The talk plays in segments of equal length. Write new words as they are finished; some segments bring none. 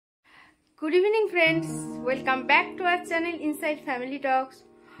Good evening friends, welcome back to our channel inside family talks.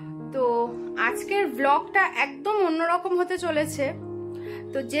 तो आजकेर ब्लगटा एकदम अन्यरकम होते चलेছে।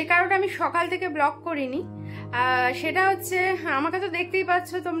 तो जे कारणे आमी सकाल থেকে ব্লগ করিনি সেটা হচ্ছে আমাকে তো দেখতেই পাচ্ছ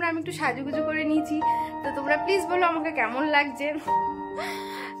তোমরা, আমি একটু সাজুগুজু করে নিয়েছি। তো তোমরা প্লিজ বলো আমাকে কেমন লাগছে।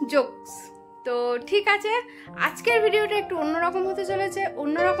 জোকস। তো ঠিক আছে, আজকের ভিডিওটা একটু অন্যরকম হতে চলেছে।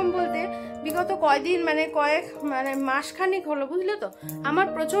 অন্যরকম বলতে বিগত কয়দিন কয়েক মাসখানিক হলো, বুঝলে তো, আমার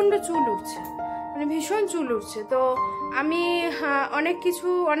প্রচন্ড চুল উঠছে, ভীষণ চুল উঠছে। তো আমি অনেক কিছু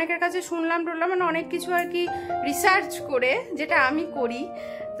অনেকের কাছে শুনলাম অনেক কিছু আর কি রিসার্চ করে, যেটা আমি করি,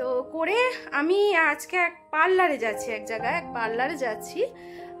 তো করে আমি আজকে এক পার্লারে যাচ্ছি, এক পার্লারে যাচ্ছি,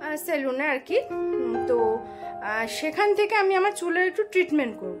 সেলুনে আর কি। তো সেখান থেকে আমি আমার চুলের একটু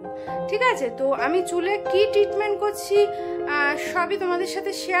ট্রিটমেন্ট করব, ঠিক আছে। তো আমি চুলে কি ট্রিটমেন্ট করছি সবই তোমাদের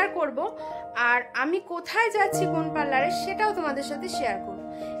সাথে শেয়ার করব, আর আমি কোথায় যাচ্ছি কোন পার্লারে সেটাও তোমাদের সাথে শেয়ার করব।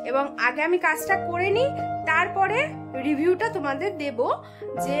 এবং আগে আমি কাজটা করে নিই, তারপরে রিভিউটা তোমাদের দেব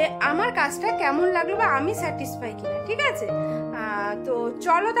যে আমার কাজটা কেমন লাগলো বা আমি স্যাটিসফাই কিনা, ঠিক আছে। তো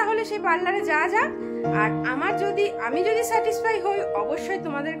চলো তাহলে সেই পার্লারে যাওয়া যাক। আর আমি যদি স্যাটিসফাই হই অবশ্যই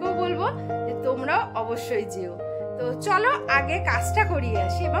তোমাদেরকেও বলবো যে তোমরাও অবশ্যই যেও। তো চলো আগে কাজটা করিয়ে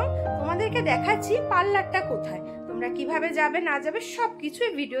আসি এবং তোমাদেরকে দেখাচ্ছি পার্লারটা কোথায়, তোমরা কিভাবে যাবে না যাবে সবকিছু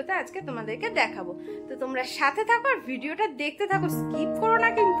এই ভিডিওতে আজকে তোমাদেরকে দেখাবো। তো তোমরা সাথে থাকো আর ভিডিওটা দেখতে থাকো, স্কিপ করো না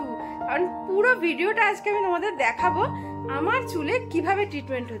কিন্তু, কারণ পুরো ভিডিওটা আজকে আমি তোমাদের দেখাবো আমার চুলে কিভাবে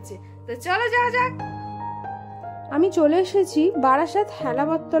ট্রিটমেন্ট হচ্ছে। তো চলো যাওয়া যাক। আমি চলে এসেছি বারাসাত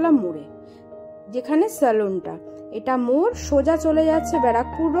হেলাবরতলা মোড়ে, যেখানে স্যালনটা। এটা মোড় সোজা চলে যাচ্ছে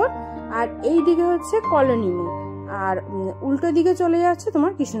ব্যারাকপুর রোড, আর এই দিকে হচ্ছে কলোনি মোড়, আর উল্টো দিকে চলে যাচ্ছে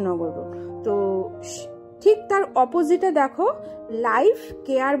তোমার কৃষ্ণনগর রোড। তো ঠিক তার অপোজিটে দেখো লাইফ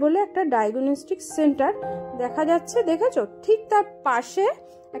কেয়ার বলে একটা ডায়াগনস্টিক সেন্টার দেখা যাচ্ছে, দেখেছো? ঠিক তার পাশে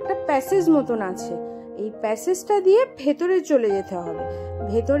একটা প্যাসেজ মতন আছে, এই প্যাসেজটা দিয়ে ভেতরে চলে যেতে হবে।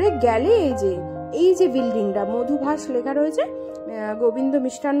 ভেতরে গেলে এই যে বিল্ডিংটা মধুভাস লেখা রয়েছে, গোবিন্দ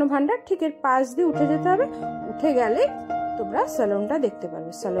মিষ্টান্ন ভান্ডার, ঠিক এর পাশ দিয়ে উঠে যেতে হবে। উঠে গেলে তোমরা স্যালনটা দেখতে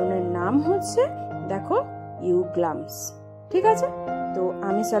পারবে। স্যালনের নাম হচ্ছে দেখো ইউ গ্লামস, ঠিক আছে। তো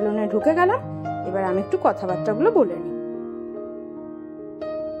আমি স্যালনে ঢুকে গেলাম, এবার আমি একটু কথাবার্তাগুলো বলে নিই।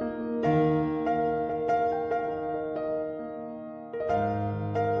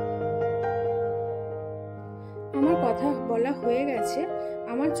 আমার কথা বলা হয়ে গেছে।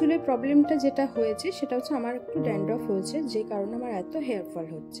 আমার চুলের প্রবলেমটা যেটা হয়েছে সেটা হচ্ছে আমার একটু ড্যান্ড্রফ হয়েছে, যে কারণে আমার এত হেয়ার ফল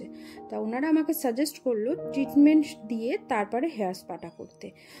হচ্ছে। তা ওনারা আমাকে সাজেস্ট করলো ট্রিটমেন্ট দিয়ে তারপরে হেয়ার স্পাটা করতে।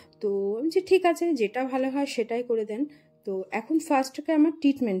 তো আমি যে ঠিক আছে, যেটা ভালো হয় সেটাই করে দেন। তো এখন ফার্স্টকে আমার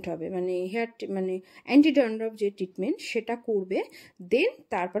ট্রিটমেন্ট হবে, হেয়ার অ্যান্টি ড্যান্ড্রফ যে ট্রিটমেন্ট সেটা করবে, দেন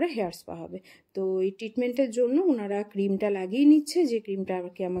তারপরে হেয়ার স্পা হবে। তো এই ট্রিটমেন্টের জন্য ওনারা ক্রিমটা লাগিয়ে নিচ্ছে, যে ক্রিমটা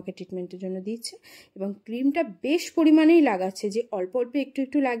আমাকে ট্রিটমেন্টের জন্য দিচ্ছে, এবং ক্রিমটা বেশ পরিমাণেই লাগাচ্ছে, যে অল্প অল্প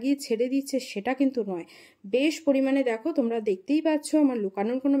একটু লাগিয়ে ছেড়ে দিচ্ছে সেটা কিন্তু নয়, বেশ পরিমাণে। দেখো তোমরা দেখতেই পাচ্ছ, আমার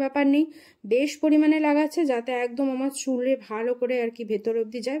লুকানোর কোনো ব্যাপার নেই, বেশ পরিমাণে লাগাচ্ছে, যাতে একদম আমার চুলে ভালো করে আর কি ভেতর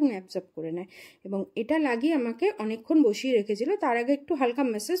অবধি যায় এবং অ্যাবজর্ব করে নেয়। এবং এটা লাগিয়ে আমাকে অনেকক্ষণ বসিয়ে রেখেছিল, তার আগে একটু হালকা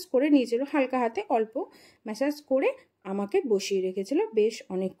ম্যাসাজ করে নিয়েছিল, হালকা হাতে অল্প ম্যাসাজ করে আমাকে বসিয়ে রেখেছিল বেশ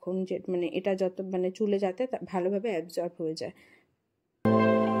অনেকক্ষণ, যে এটা যত চুলে যাতে ভালোভাবে অ্যাবজর্ব হয়ে যায়।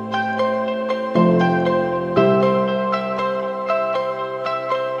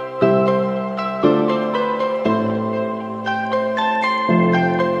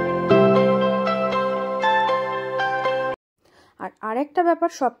 আর আরেকটা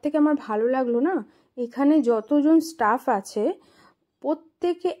ব্যাপার সব থেকে আমার ভালো লাগলো না, এখানে যতজন স্টাফ আছে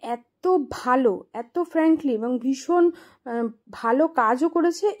প্রত্যেকে এত ভালো, এত ফ্র্যাঙ্কলি এবং ভীষণ ভালো কাজও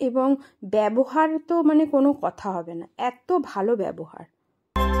করেছে, এবং ব্যবহার তো কোনো কথা হবে না, এত ভালো ব্যবহার।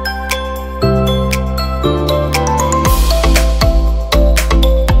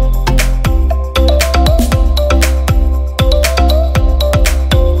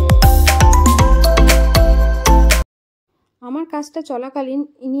 আমার কাজটা চলাকালীন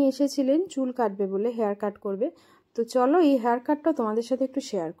ইনি এসেছিলেন চুল কাটবে বলে, হেয়ার কাট করবে। তো চলো এই হেয়ার কাটটা তোমাদের সাথে একটু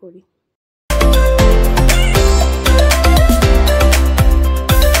শেয়ার করি।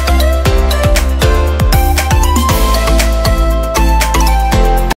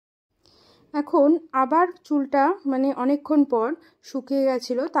 এখন আবার চুলটা অনেকক্ষণ পর শুকিয়ে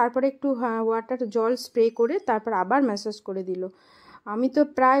গেছিল, তারপরে একটু জল স্প্রে করে তারপর আবার ম্যাসাজ করে দিল। আমি তো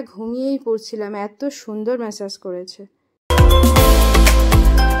প্রায় ঘুমিয়েই পড়ছিলাম, এত সুন্দর ম্যাসাজ করেছে।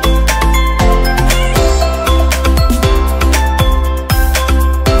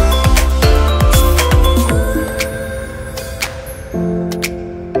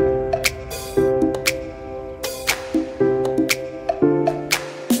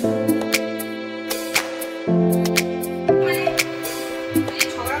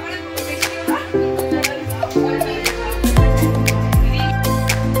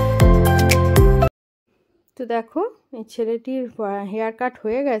 দেখো এই ছেলেটির হেয়ার কাট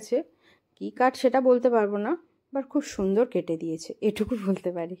হয়ে গেছে, কি কাট সেটা বলতে পারবো না, বাট খুব সুন্দর কেটে দিয়েছে, এটুকু বলতে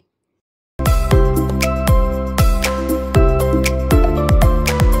পারি।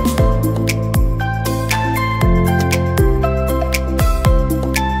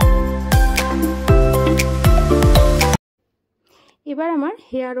 এবার আমার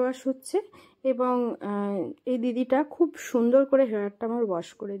হেয়ার ওয়াশ হচ্ছে এবং এই দিদিটা খুব সুন্দর করে হেয়ারটা আমার ওয়াশ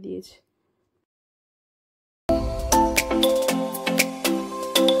করে দিয়েছে।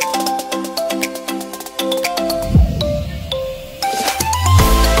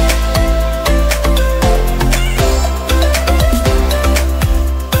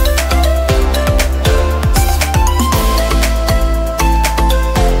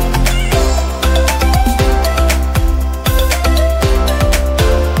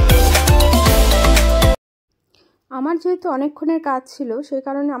 আমার যেহেতু অনেকক্ষণের কাজ ছিল, সেই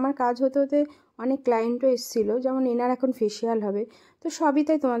কারণে আমার কাজ হতে হতে অনেক ক্লায়েন্টও এসেছিলো, যেমন এনার এখন ফেসিয়াল হবে, তো সবই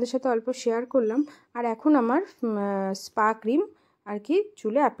তাই তোমাদের সাথে অল্প শেয়ার করলাম। আর এখন আমার স্পা ক্রিম আর কি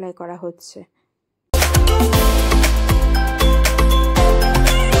চুলে অ্যাপ্লাই করা হচ্ছে।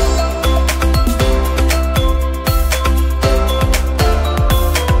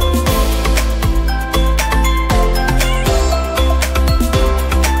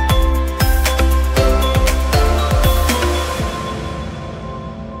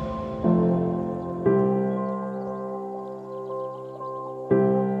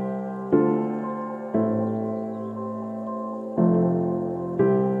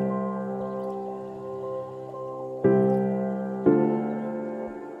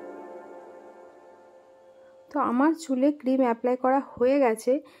 তো আমার চুলে ক্রিম অ্যাপ্লাই করা হয়ে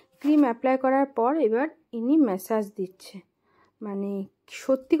গেছে। ক্রিম অ্যাপ্লাই করার পর এবার ইনি ম্যাসাজ দিচ্ছে। মানে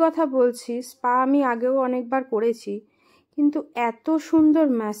সত্যি কথা বলছি, স্পা আমি আগেও অনেকবার করেছি, কিন্তু এত সুন্দর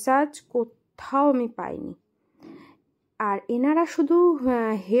ম্যাসাজ কোথাও আমি পাইনি। আর এনারা শুধু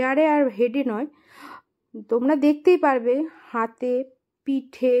হেয়ারে আর হেডে নয়, তোমরা দেখতেই পারবে হাতে,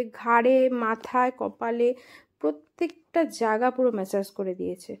 পিঠে, ঘাড়ে, মাথায়, কপালে প্রত্যেকটা জায়গা পুরো ম্যাসাজ করে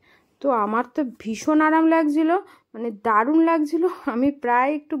দিয়েছে। তো আমার তো ভীষণ আরাম লাগছিল, মানে দারুণ লাগছিল। আমি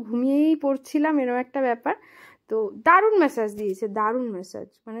প্রায় একটু ঘুমিয়েই পড়ছিলাম, এরকম একটা ব্যাপার। তো দারুণ ম্যাসাজ দিয়েছে, দারুণ ম্যাসাজ,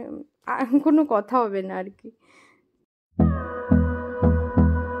 মানে কোনো কথা হবে না আর কি।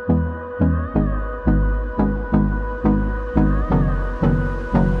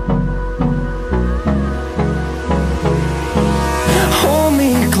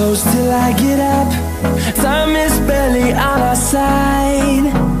 Close till I get up, time is barely on our side.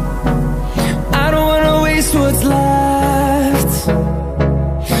 I don't wanna waste what's left.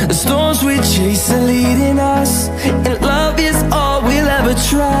 The storms we chase are leading us, and love is all we'll ever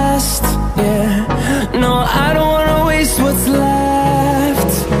trust. Yeah, no, I don't wanna waste what's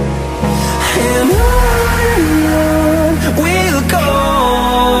left. And on we'll go,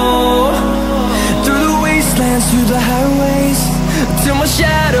 through the wastelands, through the highways, till my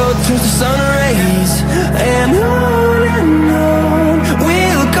shadow turns to sun rays. And on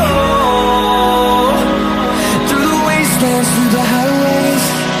we'll go, through the wastelands, through the highways.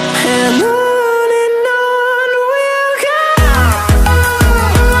 And on we'll go.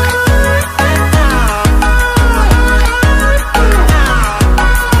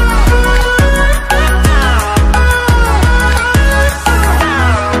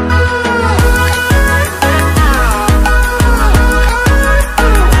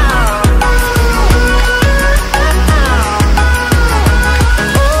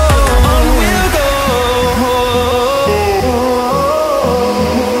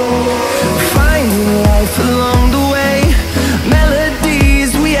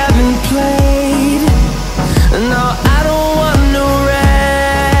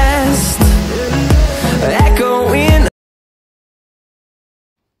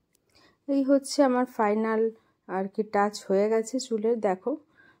 এই হচ্ছে আমার final আর কি touch হয়ে গেছে চুলের। দেখো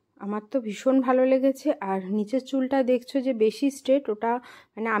আমার তো ভীষণ ভালো লেগেছে। আর নিচের চুলটা দেখছো যে বেশি স্ট্রেট, ওটা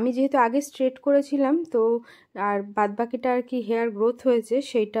মানে আমি যেহেতু আগে স্ট্রেট করেছিলাম, তো আর বাদবাকিটা আর কি হেয়ার গ্রোথ হয়েছে,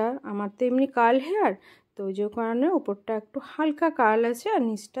 সেইটা আমার তো এমনি কার্ল হেয়ার, তো ওই যে কারণে ওপরটা একটু হালকা কার্ল আছে আর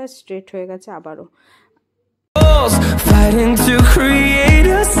নিচটা স্ট্রেট হয়ে গেছে আবারও।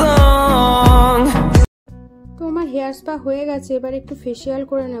 তো আমার হেয়ার স্পা হয়ে গেছে, এবার একটু ফেসিয়াল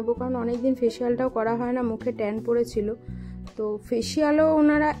করে নেব, কারণ অনেকদিন ফেসিয়ালটাও করা হয় না, মুখে ট্যান পড়েছিল। তো ফেসিয়ালও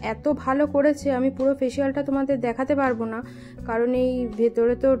ওনারা এত ভালো করেছে, আমি পুরো ফেসিয়ালটা তোমাদের দেখাতে পারবো না, কারণ এই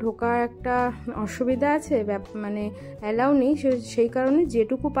ভেতরে তো ঢোকার একটা অসুবিধা আছে, মানে অ্যালাউ নেই, সেই কারণে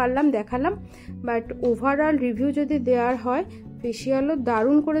যেটুকু পারলাম দেখালাম। বাট ওভারঅল রিভিউ যদি দেওয়ার হয়, ফেসিয়ালও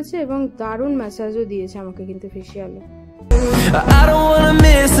দারুণ করেছে এবং দারুণ ম্যাসাজও দিয়েছে আমাকে কিন্তু ফেসিয়ালে। I don't wanna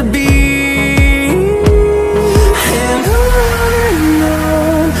miss a beat.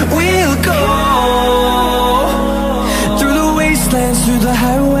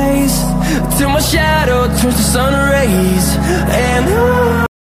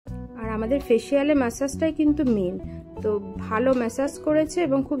 আমাদের ফেসিয়ালে ম্যাসাজটাই কিন্তু মেন। তো ভালো ম্যাসাজ করেছে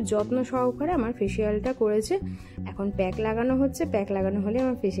এবং খুব যত্ন সহকারে আমার ফেসিয়ালটা করেছে। এখন প্যাক লাগানো হচ্ছে, প্যাক লাগানো হলে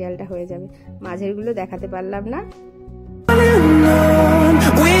আমার ফেসিয়ালটা হয়ে যাবে। মাঝেরগুলো দেখাতে পারলাম না।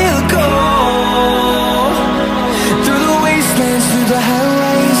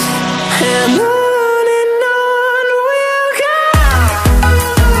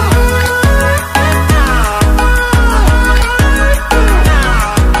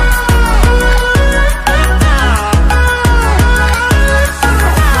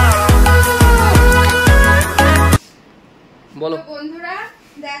 বলো বন্ধুরা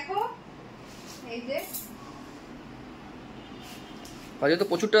দেখো, এই যে আজকে তো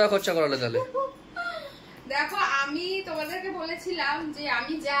প্রচুর টাকা খরচা করালে তাহলে। দেখো আমি তোমাদেরকে বলেছিলাম যে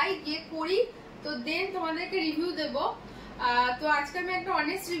আমি যাই গিয়ে করি, তো দেন তোমাদেরকে রিভিউ দেব। তো আজকে আমি একটা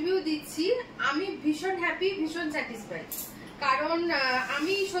অনেস্ট রিভিউ দিচ্ছি। আমি ভীষণ হ্যাপি, ভীষণ স্যাটিসফাইড। কারণ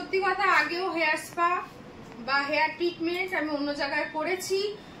আমি সত্যি কথা আগেও হেয়ার স্পা বা হেয়ার ট্রিটমেন্ট আমি অন্য জায়গায় করেছি,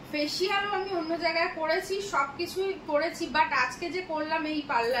 ফেসিয়ালও আমি অন্য জায়গায় করেছি, সবকিছুই করেছি। বাট আজকে যে করলাম এই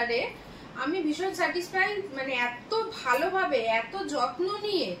পার্লারে আমি ভীষণ স্যাটিসফাইড। মানে এত ভালোভাবে এত যত্ন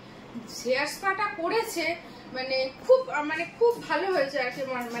নিয়ে হেয়ার স্পাটা করেছে, মানে খুব ভালো হয়েছে আর কি।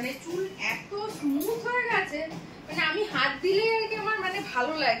 মানে চুল এত স্মুথ হয়ে গেছে, মানে আমি হাত দিলে আর কি আমার মানে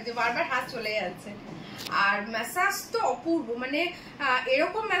ভালো লাগছে, বারবার হাত চলে যাচ্ছে। আর ম্যাসাজ তো অপূর্ব, মানে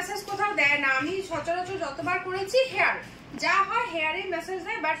এরকম ম্যাসাজ কোথাও দেয় না। আমি সচরাচর যতবার করেছি হেয়ার যা হয় হেয়ারে ম্যাসাজ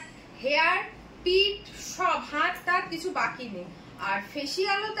দেয়, বাট হেয়ার পিঠ সব হাত তার কিছু বাকি নেই। আর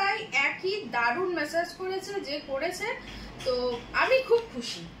ফেসিয়ালও তাই একই দারুণ ম্যাসাজ করেছে যে করেছে। তো আমি খুব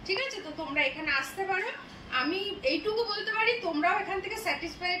খুশি। ঠিক আছে, তো তোমরা এখানে আসতে পারো। আমি এইটুকু বলতে পারি তোমরাও এখান থেকে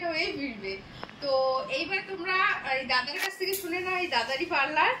স্যাটিসফাইড হয়ে ফিরবে। তো এইবার তোমরা এই দাদার কাছ থেকে শুনে নাও, এই দাদারই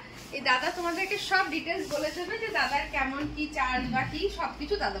পার্লার। এই দাদা তোমাদেরকে সব ডিটেলস বলে দেবে যে দাদার কেমন কি চার্জ বা কি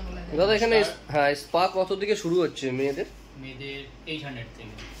সবকিছু দাদা বলে দেবে। দাদা এখানে হ্যাঁ স্পা কত থেকে শুরু হচ্ছে মেয়েদের? 800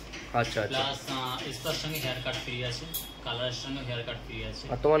 থেকে। আচ্ছা আচ্ছা। প্লাস স্পার সঙ্গে হেয়ার কাট ফ্রি আছে, কালারের সঙ্গে হেয়ার কাট ফ্রি আছে।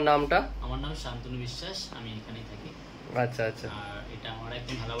 আর তোমার নামটা? আমার নাম শান্তনু বিশ্বাস, আমি এখানেই থাকি। আচ্ছা আচ্ছা। আর এটা আমার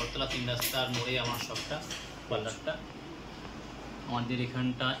একদম হালাবরতলা 3 রাস্তার মোড়ে আমার শপটা, পার্লারটা। আমাদের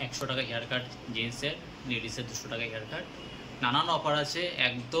এখানটা 100 টাকা হেয়ার কাট জেন্টসের, লেডিসের 200 টাকা হেয়ার কাট। নানান অফার আছে,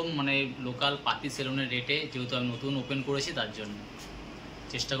 একদম মানে লোকাল পাতি সেলুনের রেটে, যেহেতু আমি নতুন ওপেন করেছি তার জন্য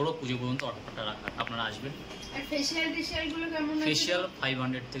চেষ্টা করবো পুজো পর্যন্ত অফারটা রাখার। আপনারা আসবেন। আর ফেসিয়াল গুলো কেমন আছে? ফেসিয়াল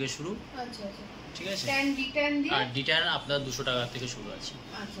 500 থেকে শুরু। আচ্ছা আচ্ছা, ঠিক আছে। আর ডিটাইন আপনার 200 টাকা থেকে শুরু আছে।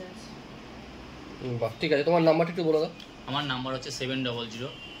 আচ্ছা আচ্ছা, বাহ ঠিক আছে। তোমার নাম্বারটা একটু বলে দাও। আমার নাম্বার হচ্ছে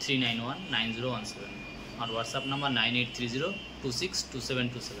 7003919017। আর হোয়াটসঅ্যাপ নাম্বার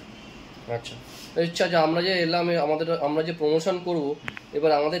 9830262727। আচ্ছা আচ্ছা। আমরা যে এলাম আমরা যে প্রমোশন করব,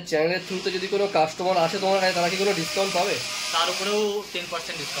 এবার আমাদের চ্যানেলের থ্রুতে যদি কোনো কাস্টমার আসে তোমার কাছে, তারা কি কোনো ডিসকাউন্ট পাবে? তার উপরেও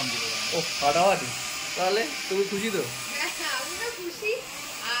 10% ডিসকাউন্ট দিব। ও ফাটাফাটি। তাহলে তুমি খুশি তো? আমিও খুশি।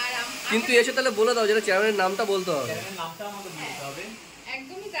 আর কিন্তু এসে তাহলে বলে দাও, যেটা চ্যানেলের নামটা বলতে হবে। চ্যানেলের নামটা আমাদের বলতে হবে।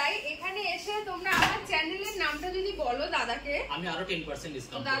 একদমই তাই। এখানে এসে তোমরা আমার চ্যানেলের নামটা যদি বলো দাদাকে, আমি আরো 10%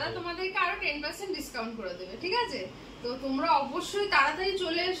 ডিসকাউন্ট দাদা তোমাদেরকে আরো 10% ডিসকাউন্ট করে দেবে। ঠিক আছে, তো তোমরা অবশ্যই তাড়াতাড়ি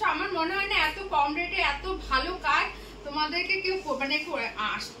চলে এসো। আমার মনে হয় না এত কম রেটে এত ভালো কাজ তোমাদেরকে কেউ মানে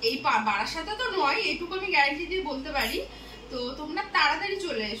এই বারাসাতে তো নয়, এইটুকু আমি গ্যারান্টি দিয়ে বলতে পারি। তো তোমরা তাড়াতাড়ি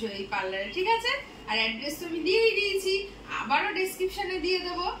চলে এসো এই পার্লারে। ঠিক আছে, আর অ্যাড্রেস তো আমি দিয়েই দিয়েছি, আবারও ডেসক্রিপশনে দিয়ে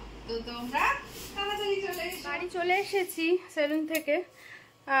দেবো। তো তোমরা তাড়াতাড়ি চলে এসো। বাড়ি চলে এসেছি সেলুন থেকে।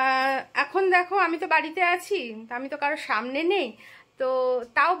 এখন দেখো আমি তো বাড়িতে আছি, আমি তো কারোর সামনে নেই। তো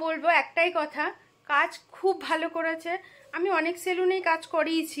তাও বলবো একটাই কথা, কাজ খুব ভালো করেছে। আমি অনেক সেলুনেই কাজ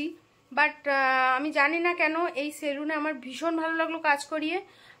করিয়েছি, বাট আমি জানি না কেন এই সেলুনে আমার ভীষণ ভালো লাগলো কাজ করিয়ে।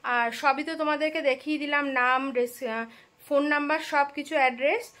 আর সবই তো তোমাদেরকে দেখিয়ে দিলাম, নাম, ফোন নাম্বার, সব কিছু,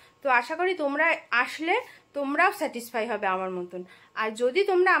 অ্যাড্রেস। তো আশা করি তোমরা আসলে তোমরাও স্যাটিসফাই হবে আমার মতন। আর যদি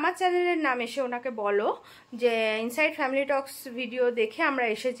তোমরা আমার চ্যানেলের নাম এসে ওনাকে বলো যে ইনসাইড ফ্যামিলি টক্স ভিডিও দেখে আমরা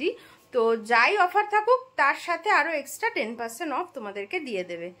এসেছি, তো যাই অফার থাকুক তার সাথে আরও এক্সট্রা 10% অফ তোমাদেরকে দিয়ে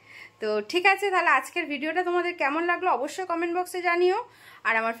দেবে। তো ঠিক আছে, তাহলে আজকের ভিডিওটা তোমাদের কেমন লাগলো অবশ্যই কমেন্ট বক্সে জানিও।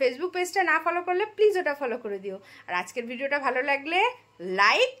 আর আমার ফেসবুক পেজটা না ফলো করলে প্লিজ ওটা ফলো করে দিও। আর আজকের ভিডিওটা ভালো লাগলে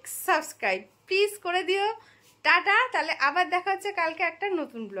লাইক, সাবস্ক্রাইব প্লিজ করে দিও। টাটা, তাহলে আবার দেখা হচ্ছে কালকে একটা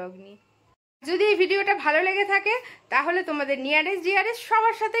নতুন ব্লগ নিয়ে। যদি এই ভিডিওটা ভালো লেগে থাকে তাহলে তোমাদের নিয়ারেস্ট ডিয়ারেস্ট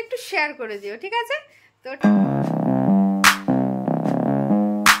সবার সাথে একটু শেয়ার করে দিও। ঠিক আছে, তো